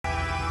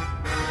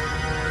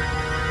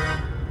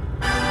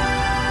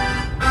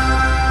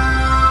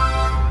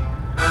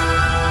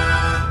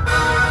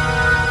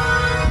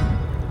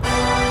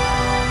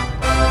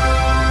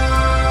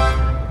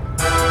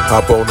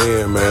Hop on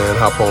in, man.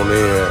 Hop on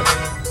in.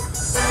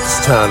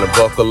 It's time to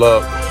buckle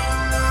up.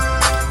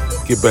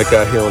 Get back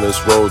out here on this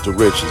road to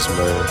riches,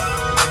 man.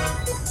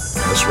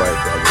 That's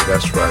right, brother.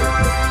 That's right.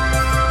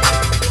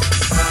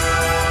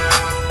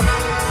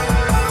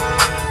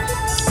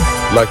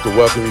 I'd like to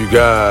welcome you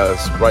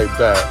guys right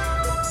back.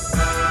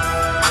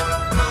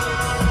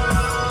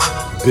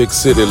 Big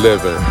city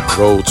living,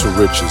 road to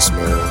riches,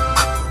 man.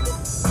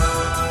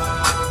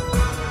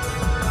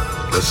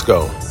 Let's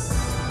go.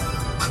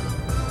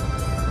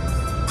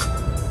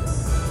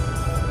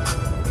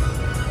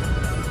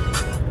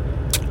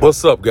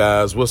 What's up,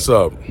 guys? What's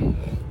up?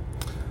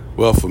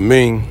 Well, for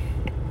me,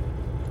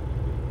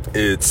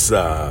 it's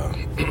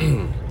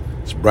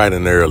it's bright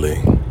and early.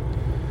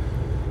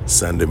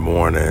 Sunday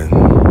morning.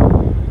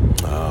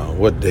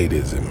 What date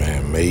is it,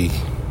 man? May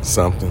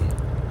something?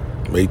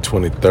 May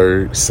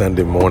 23rd.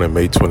 Sunday morning,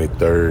 May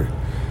 23rd.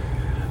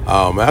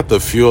 After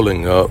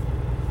fueling up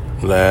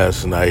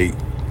last night,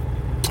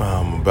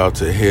 I'm about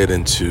to head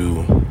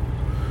into,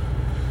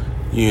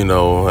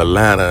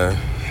 Atlanta.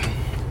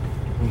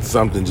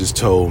 Something just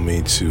told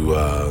me to,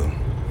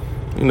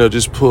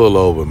 just pull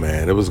over,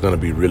 man. It was going to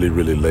be really,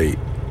 really late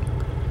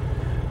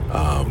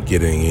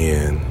getting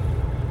in.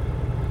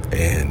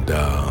 And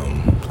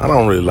I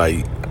don't really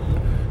like,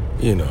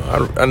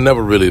 I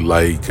never really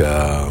like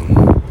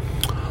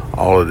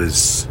all of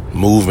this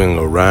moving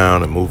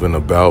around and moving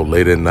about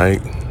late at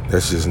night.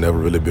 That's just never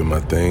really been my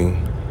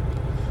thing.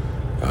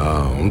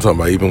 I'm talking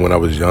about even when I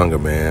was younger,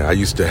 man. I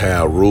used to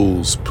have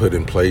rules put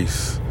in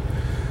place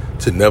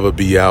to never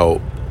be out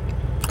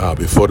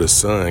before the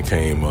sun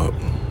came up.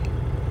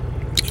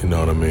 You know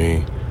what I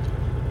mean?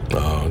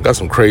 Got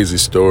some crazy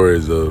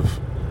stories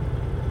of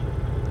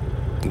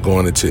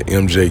going into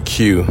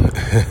MJQ.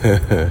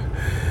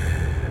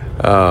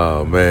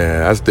 Oh,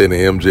 man. I stayed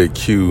in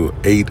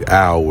MJQ 8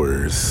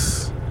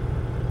 hours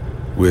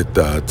with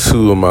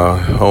two of my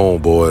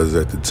homeboys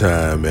at the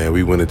time, man.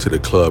 We went into the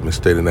club and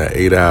stayed in that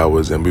 8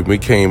 hours. And when we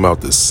came out,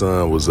 the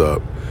sun was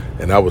up.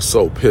 And I was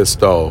so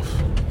pissed off.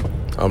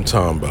 I'm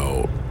talking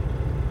about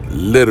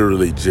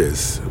literally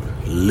just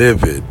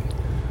livid,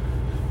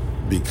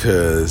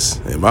 because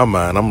in my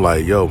mind I'm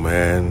like, yo,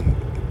 man,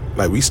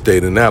 like, we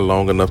stayed in that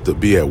long enough to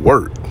be at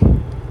work.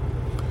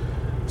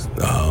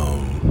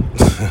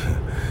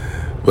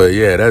 But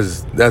yeah,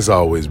 that's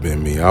always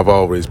been me. I've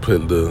always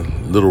put the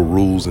little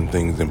rules and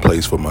things in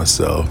place for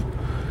myself.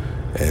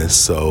 And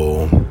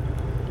so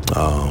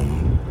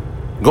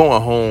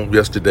going home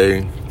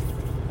yesterday,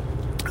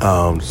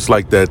 just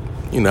like that,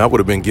 I would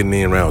have been getting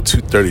in around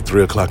 2:30,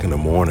 3 o'clock in the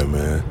morning,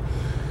 man.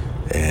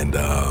 And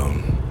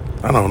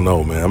I don't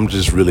know, man. I'm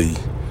just really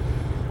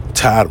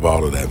tired of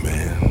all of that,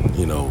 man.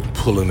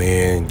 Pulling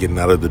in, getting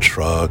out of the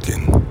truck,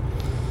 and,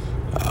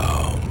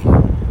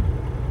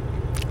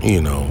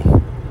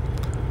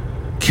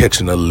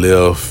 catching a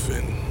lift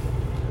and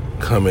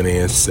coming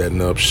in,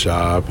 setting up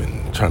shop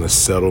and trying to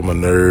settle my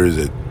nerves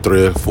at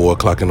 3 or 4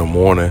 o'clock in the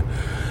morning.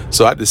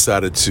 So I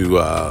decided to,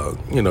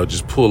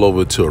 just pull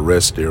over to a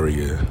rest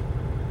area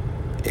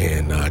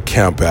and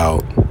camp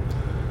out.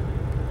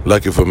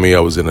 Lucky for me,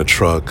 I was in a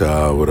truck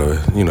with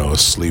a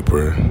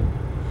sleeper,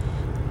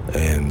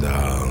 and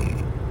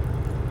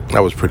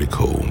that was pretty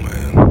cool,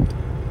 man.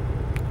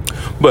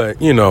 But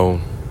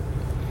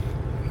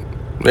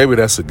maybe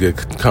that's a good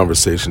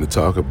conversation to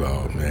talk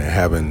about, man.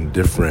 Having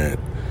different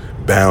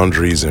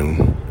boundaries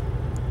and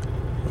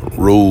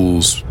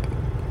rules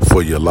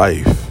for your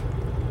life.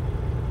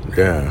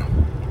 Yeah,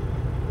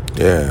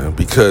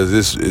 because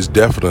it's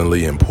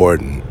definitely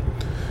important.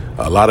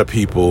 A lot of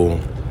people.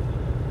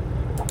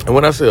 And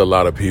when I say a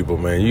lot of people,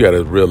 man, you got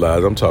to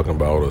realize I'm talking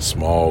about a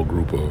small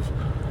group of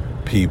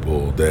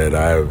people that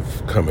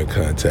I've come in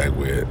contact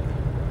with.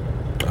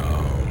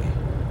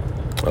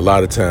 A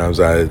lot of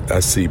times I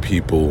see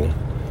people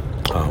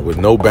with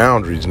no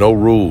boundaries, no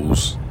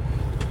rules.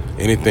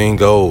 Anything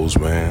goes,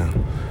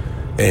 man.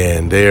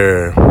 And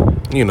they're,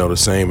 the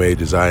same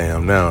age as I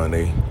am now, and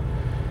they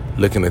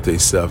looking at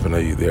themselves and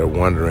they're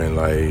wondering,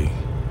 like,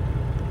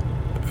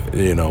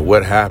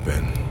 what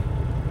happened,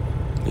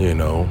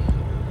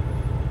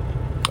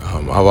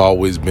 I've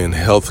always been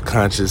health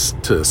conscious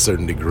to a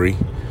certain degree.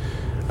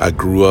 I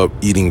grew up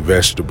eating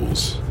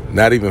vegetables,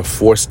 not even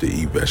forced to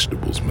eat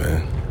vegetables,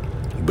 man,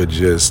 but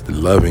just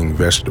loving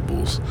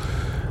vegetables.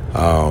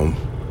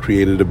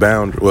 Created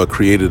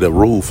a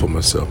rule for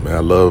myself, man. I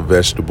love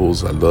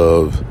vegetables. I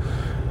love,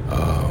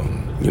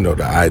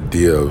 the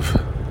idea of,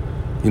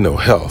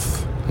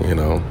 health,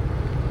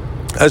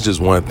 That's just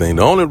one thing.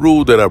 The only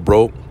rule that I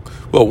broke,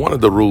 one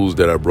of the rules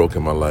that I broke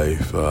in my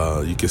life,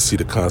 you can see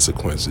the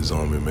consequences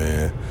on me,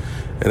 man.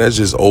 And that's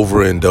just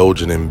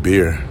overindulging in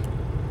beer.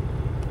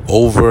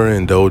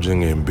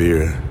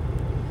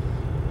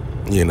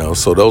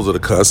 So those are the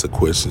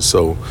consequences.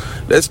 So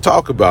let's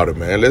talk about it,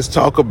 man. Let's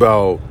talk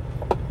about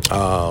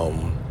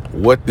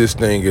what this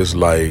thing is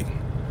like.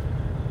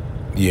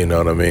 You know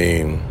what I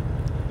mean?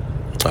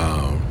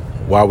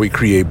 Why we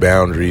create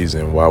boundaries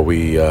and why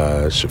we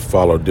should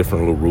follow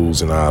different little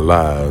rules in our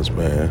lives,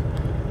 man.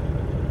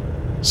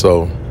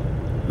 So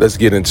let's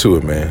get into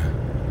it, man.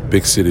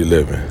 Big City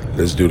Living.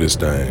 Let's do this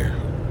thing.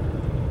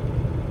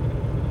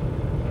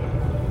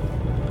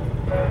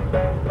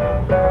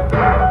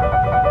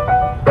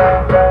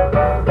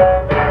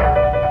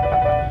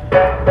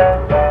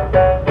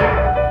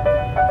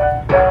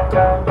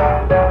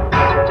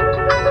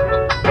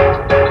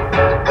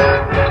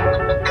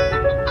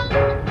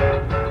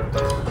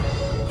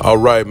 All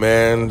right,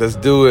 man, let's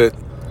do it.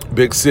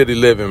 Big City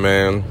Living,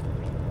 man.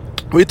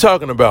 We're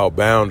talking about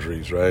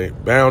boundaries, right?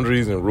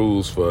 Boundaries and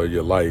rules for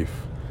your life.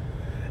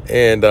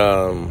 And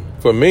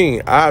for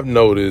me, I've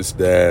noticed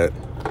that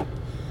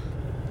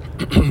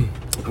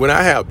when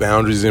I have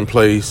boundaries in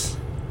place,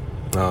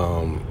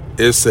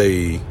 it's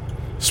a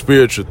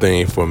spiritual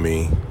thing for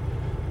me.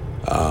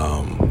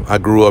 I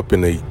grew up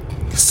in a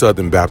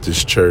Southern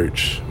Baptist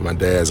church. My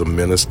dad's a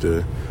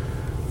minister.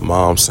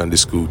 Mom's Sunday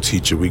school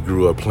teacher. We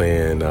grew up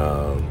playing,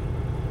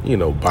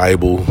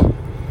 Bible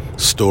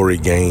story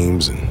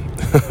games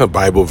and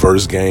Bible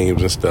verse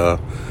games and stuff.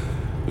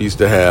 We used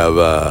to have,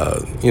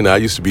 I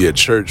used to be at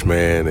church,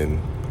 man, and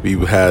we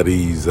would have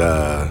these,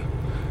 I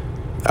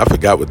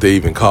forgot what they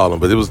even call them,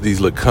 but it was these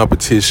little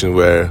competition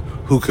where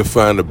who could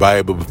find the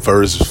Bible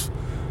verse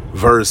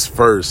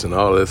first and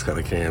all this kind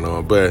of carrying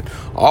on. But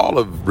all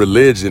of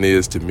religion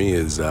to me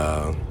is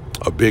a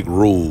big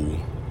rule.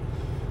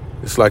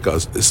 It's like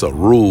it's a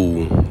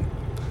rule,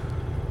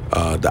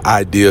 the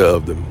idea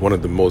of one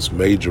of the most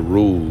major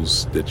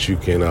rules that you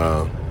can,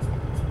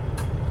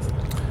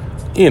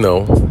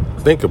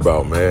 think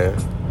about, man.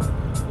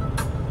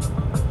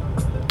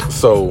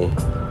 So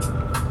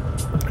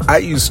I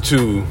used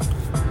to,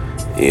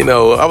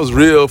 I was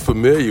real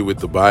familiar with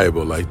the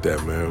Bible like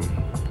that, man.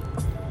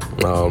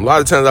 A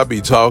lot of times I'd be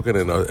talking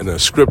and a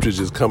scripture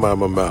just come out of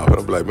my mouth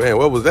and I'm like, man,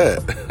 what was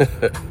that?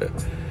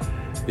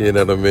 You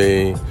know what I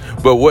mean?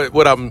 But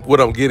what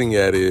I'm getting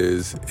at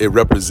is it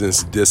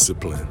represents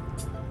discipline.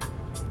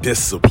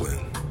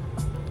 Discipline.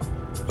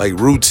 Like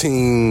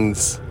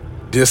routines,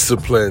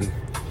 discipline,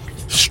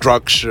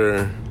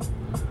 structure,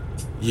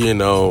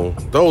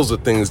 those are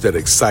things that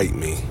excite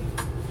me.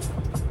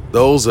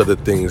 Those are the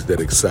things that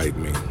excite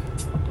me.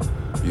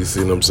 You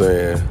see what I'm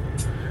saying?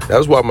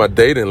 That's why my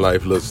dating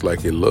life looks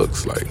like it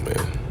looks like,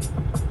 man.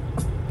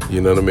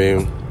 You know what I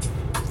mean?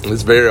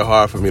 It's very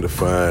hard for me to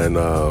find,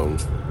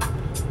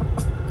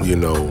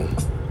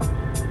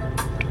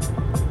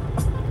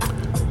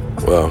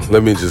 well,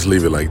 let me just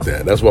leave it like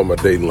that. That's why my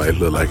dating life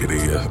look like it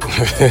is.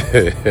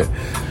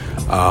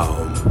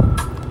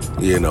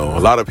 A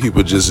lot of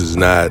people just is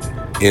not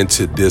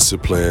into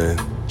discipline,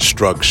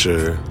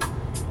 structure,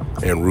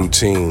 and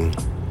routine.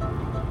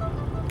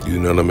 You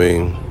know what I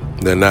mean?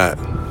 They're not.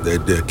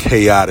 They're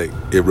chaotic.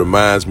 It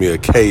reminds me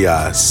of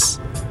chaos.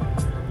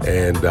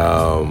 And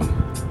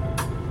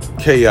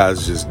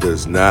chaos just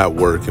does not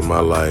work in my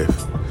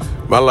life.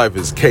 My life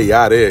is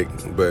chaotic,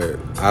 but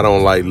I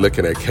don't like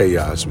looking at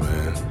chaos,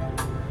 man.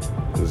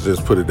 Let's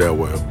just put it that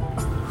way.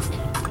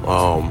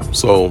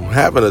 So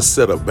having a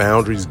set of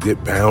boundaries,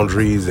 get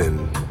boundaries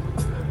and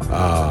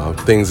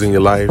things in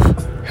your life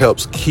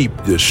helps keep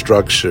the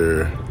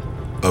structure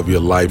of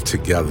your life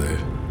together.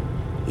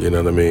 You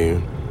know what I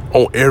mean?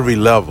 On every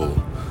level.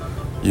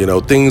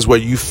 Things where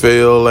you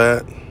fail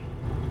at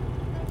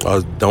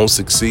or don't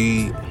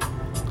succeed,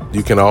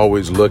 you can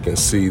always look and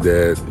see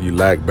that you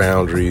lack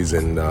boundaries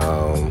and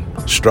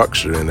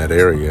structure in that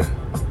area.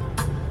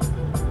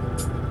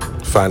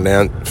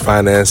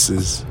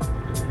 Finances,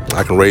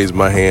 I can raise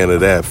my hand to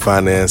that.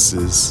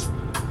 Finances,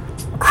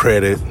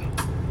 credit.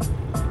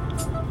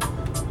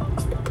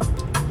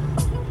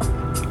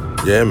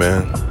 Yeah,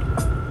 man.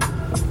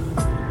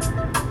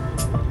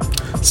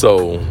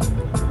 So,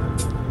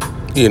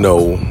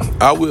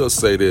 I will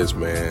say this,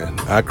 man.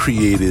 I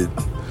created,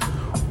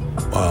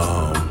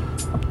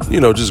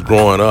 just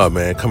growing up,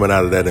 man, coming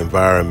out of that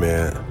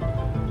environment,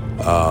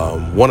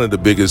 one of the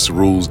biggest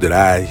rules that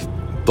I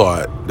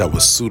thought that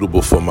was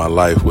suitable for my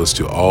life was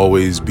to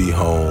always be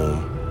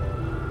home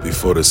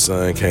before the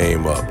sun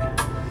came up.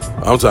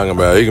 I'm talking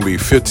about it can be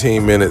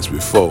 15 minutes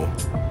before.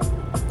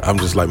 I'm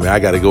just like, man, I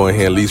got to go in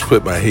here and at least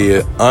put my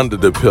head under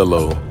the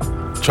pillow,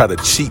 try to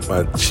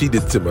cheat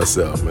it to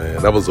myself,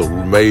 man. That was a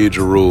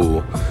major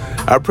rule.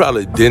 I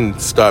probably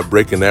didn't start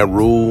breaking that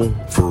rule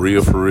for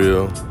real,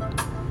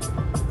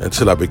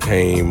 until I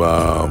became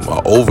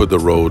an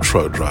over-the-road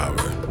truck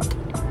driver.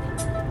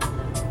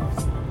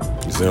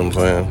 You see what I'm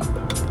saying?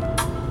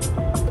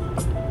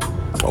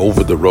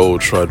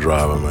 Over-the-road truck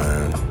driver,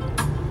 man.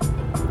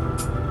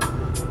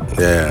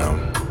 Yeah.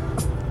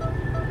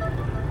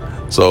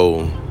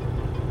 So,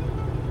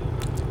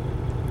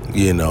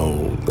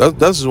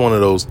 that's just one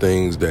of those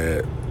things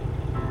that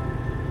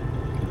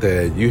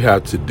you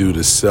have to do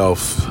to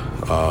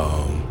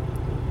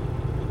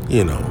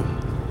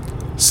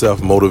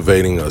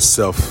self-motivating or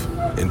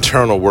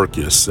self-internal work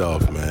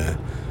yourself, man.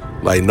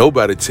 Like,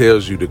 nobody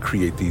tells you to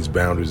create these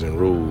boundaries and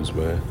rules,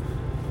 man,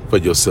 for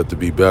yourself to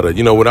be better.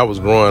 When I was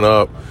growing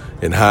up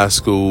in high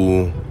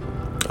school,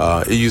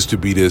 it used to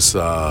be this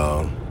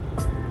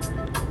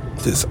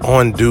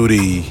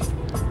on-duty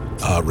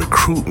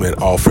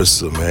recruitment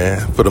officer, man,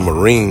 for the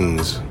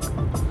Marines.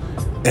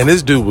 And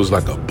this dude was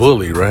like a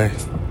bully, right?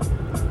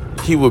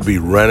 He would be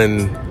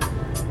running,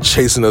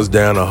 chasing us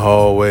down the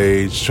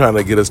hallway, trying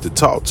to get us to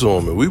talk to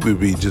him. And we would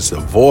be just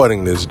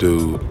avoiding this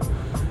dude.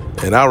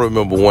 And I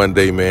remember one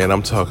day, man,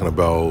 I'm talking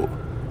about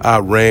I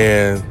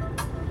ran,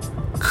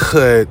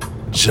 cut,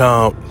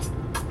 jumped,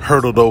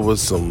 hurdled over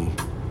some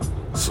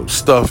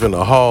stuff in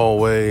the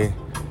hallway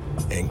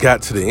and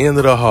got to the end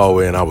of the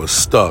hallway and I was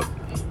stuck.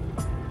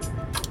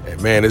 And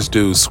man, this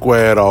dude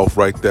squared off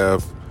right there,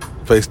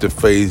 face to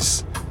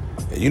face.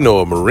 And you know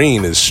a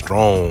Marine is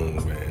strong,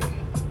 man.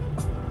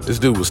 This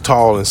dude was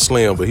tall and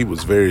slim, but he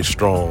was very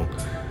strong.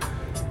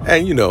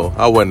 And you know,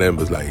 I wasn't in,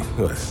 was like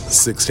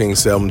 16,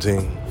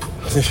 17.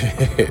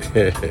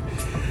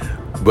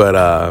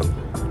 But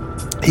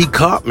he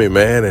caught me,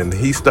 man, and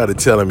he started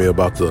telling me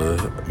about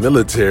the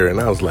military,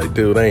 and I was like,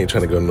 dude, I ain't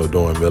trying to go no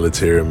doing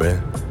military,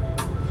 man.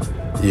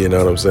 You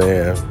know what I'm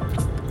saying?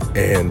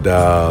 And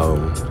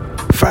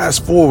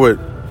fast forward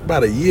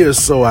about a year or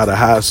so out of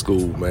high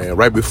school, man,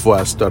 right before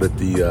I started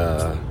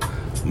the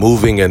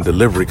moving and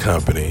delivery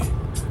company,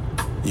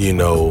 you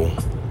know,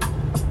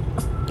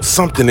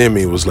 something in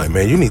me was like,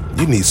 man, you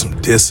need some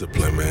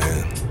discipline,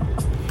 man.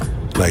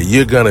 Like,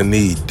 you're gonna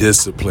need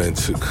discipline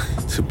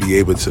to be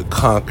able to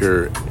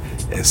conquer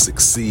and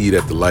succeed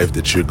at the life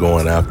that you're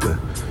going after.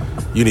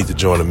 You need to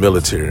join the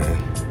military.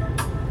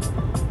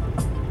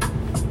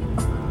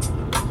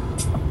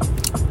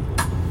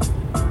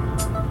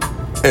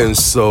 And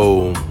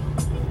so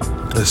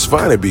it's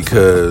funny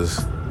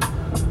because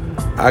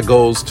I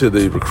goes to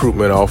the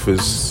recruitment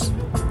office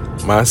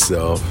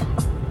myself,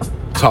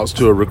 talks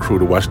to a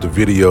recruiter, watch the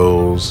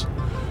videos.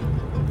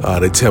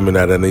 They tell me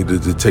that I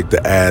needed to take the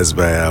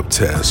ASVAB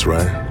test,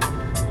 right?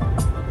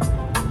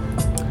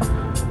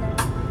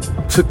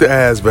 Took the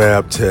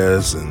ASVAB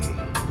test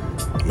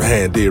and,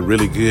 man, did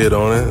really good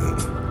on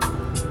it.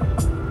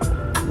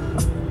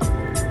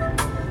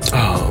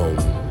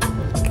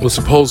 Was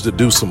supposed to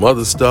do some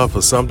other stuff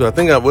or something. I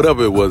think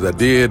whatever it was I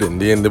did,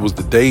 and then there was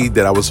the day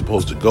that I was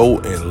supposed to go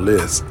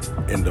enlist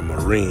in the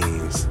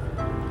Marines.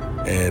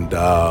 And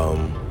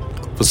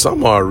for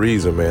some odd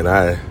reason, man,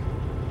 I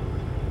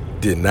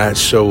did not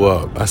show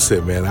up. I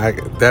said, man,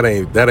 that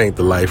ain't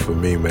the life for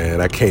me,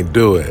 man. I can't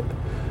do it.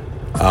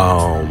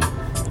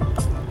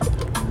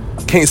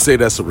 Can't say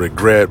that's a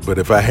regret, but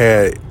if I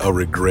had a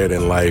regret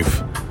in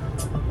life,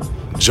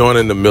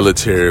 joining the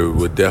military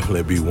would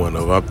definitely be one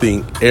of them. I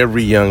think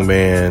every young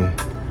man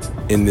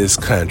in this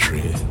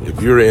country,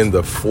 if you're in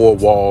the four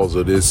walls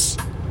of this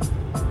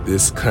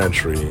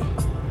country,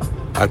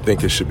 I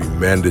think it should be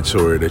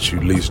mandatory that you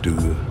at least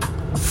do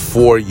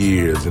 4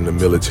 years in the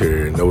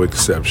military, no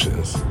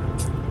exceptions,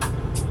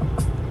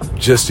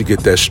 just to get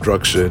that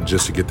structure,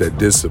 just to get that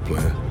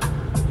discipline,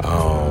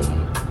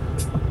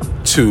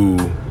 to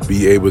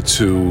be able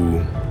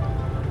to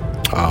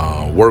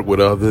work with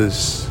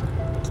others,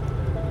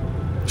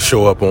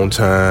 show up on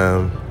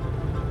time,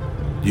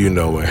 you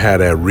know, and have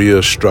that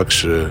real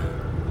structure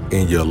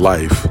in your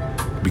life,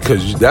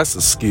 because that's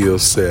a skill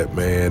set,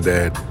 man,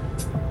 that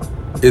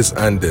is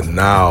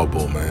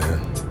undeniable,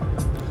 man.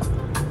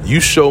 You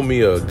show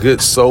me a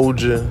good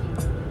soldier,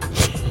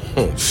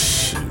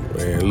 shoot,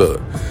 man,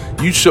 look,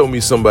 you show me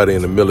somebody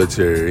in the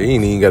military, it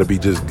ain't even got to be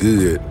just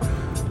good,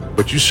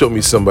 but you show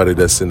me somebody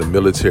that's in the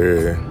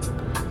military,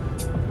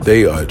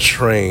 they are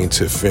trained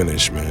to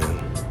finish, man.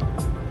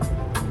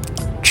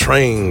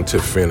 Trained to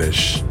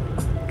finish,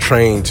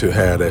 trained to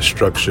have that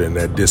structure and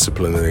that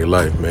discipline in their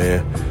life,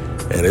 man.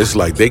 And it's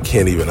like they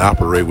can't even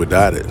operate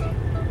without it.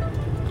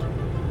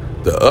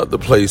 The other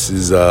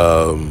places, you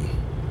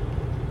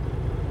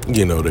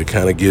know, that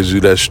kind of gives you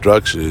that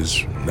structure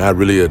is not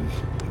really a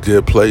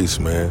good place,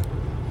 man.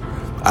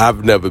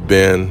 I've never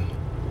been,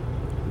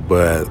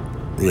 but,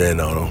 you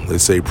know, they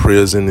say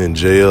prison and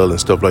jail and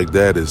stuff like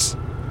that is,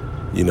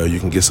 you know, you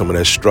can get some of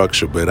that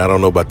structure, but I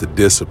don't know about the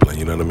discipline,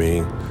 you know what I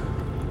mean?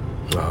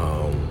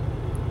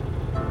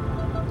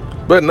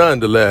 But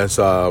nonetheless,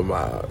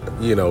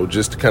 you know,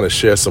 just to kind of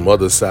share some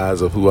other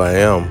sides of who I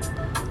am,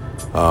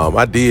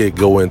 I did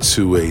go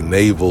into a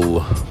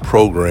naval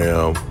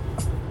program,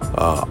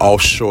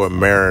 offshore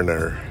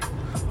mariner.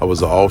 I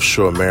was an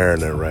offshore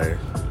mariner, right?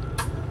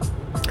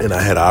 And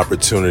I had an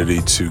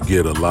opportunity to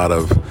get a lot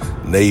of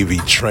Navy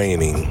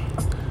training.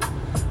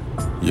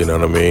 You know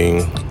what I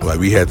mean? Like,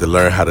 we had to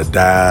learn how to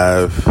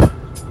dive.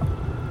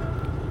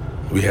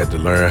 We had to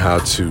learn how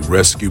to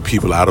rescue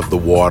people out of the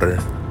water.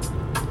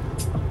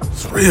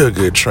 It's real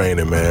good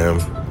training, man.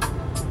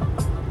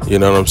 You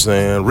know what I'm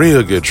saying?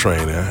 Real good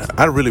training.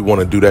 I really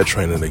want to do that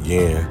training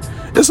again.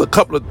 There's a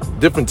couple of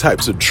different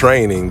types of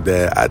training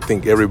that I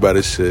think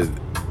everybody should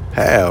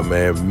have,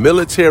 man.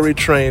 Military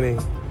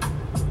training,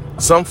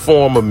 some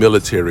form of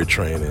military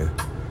training,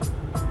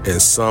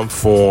 and some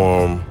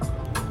form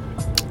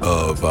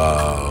of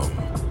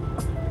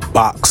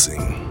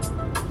boxing.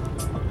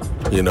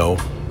 You know,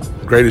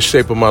 greatest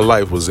shape of my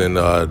life was in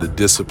the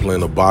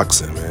discipline of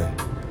boxing, man.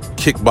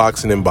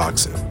 Kickboxing and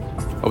boxing.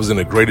 I was in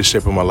the greatest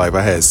shape of my life.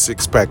 I had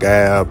six-pack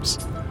abs,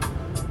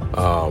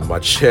 my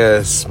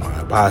chest,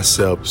 my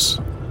biceps,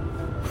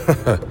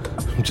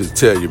 just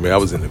tell you, man, I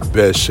was in the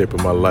best shape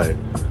of my life.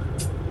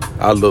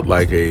 I looked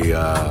like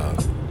a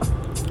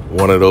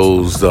one of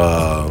those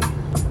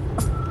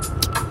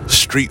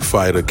Street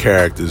Fighter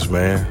characters,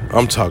 man.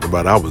 I'm talking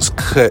about I was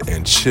cut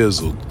and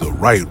chiseled the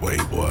right way,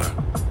 boy.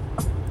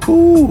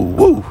 Ooh,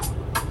 woo.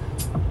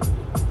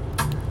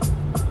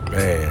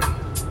 Man.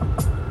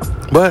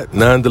 But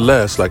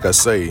nonetheless, like I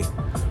say,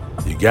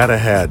 you gotta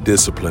have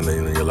discipline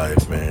in your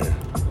life, man.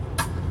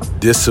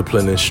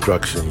 Discipline and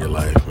structure in your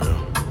life, man.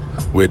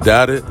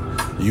 Without it,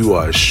 you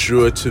are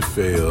sure to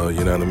fail,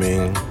 you know what I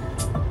mean?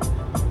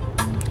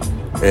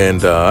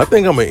 And I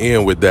think I'm going to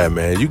end with that,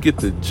 man. You get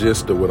the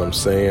gist of what I'm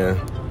saying.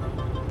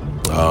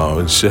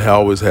 You should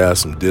always have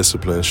some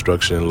discipline and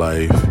structure in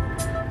life.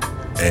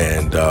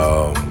 And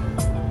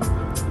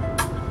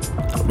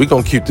we're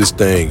going to keep this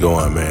thing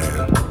going,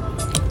 man.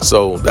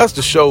 So that's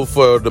the show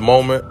for the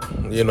moment.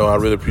 You know, I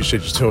really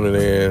appreciate you tuning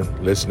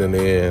in, listening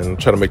in. I'm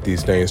trying to make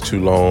these things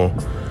too long.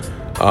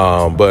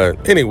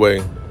 But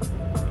anyway,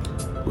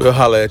 we'll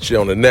holler at you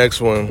on the next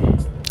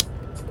one.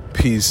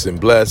 Peace and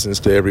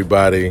blessings to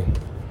everybody.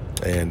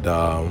 And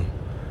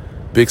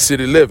big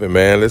city living,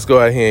 man. Let's go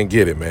out here and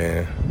get it,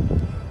 man.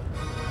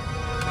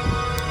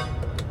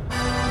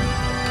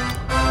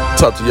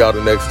 Talk to y'all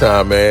the next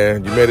time,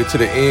 man. You made it to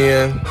the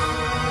end.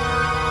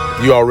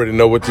 You already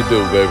know what to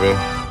do, baby.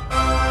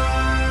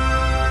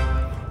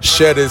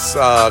 Share this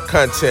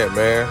content,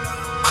 man.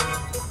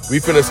 We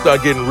finna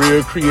start getting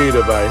real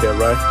creative out here,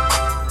 right?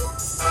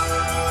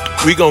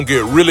 We gonna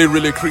get really,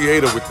 really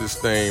creative with this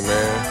thing,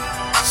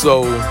 man.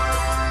 So,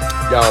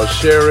 y'all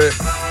share it.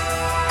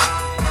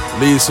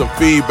 Leave some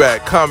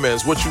feedback,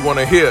 comments, what you want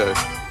to hear.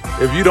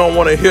 If you don't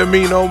want to hear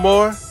me no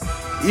more,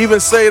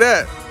 even say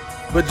that.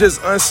 But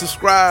just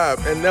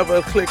unsubscribe and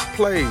never click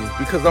play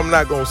because I'm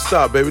not going to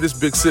stop, baby. This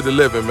big city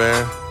living,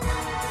 man.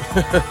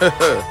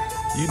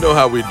 You know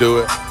how we do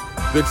it.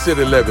 Big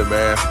city living,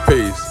 man.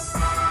 Peace.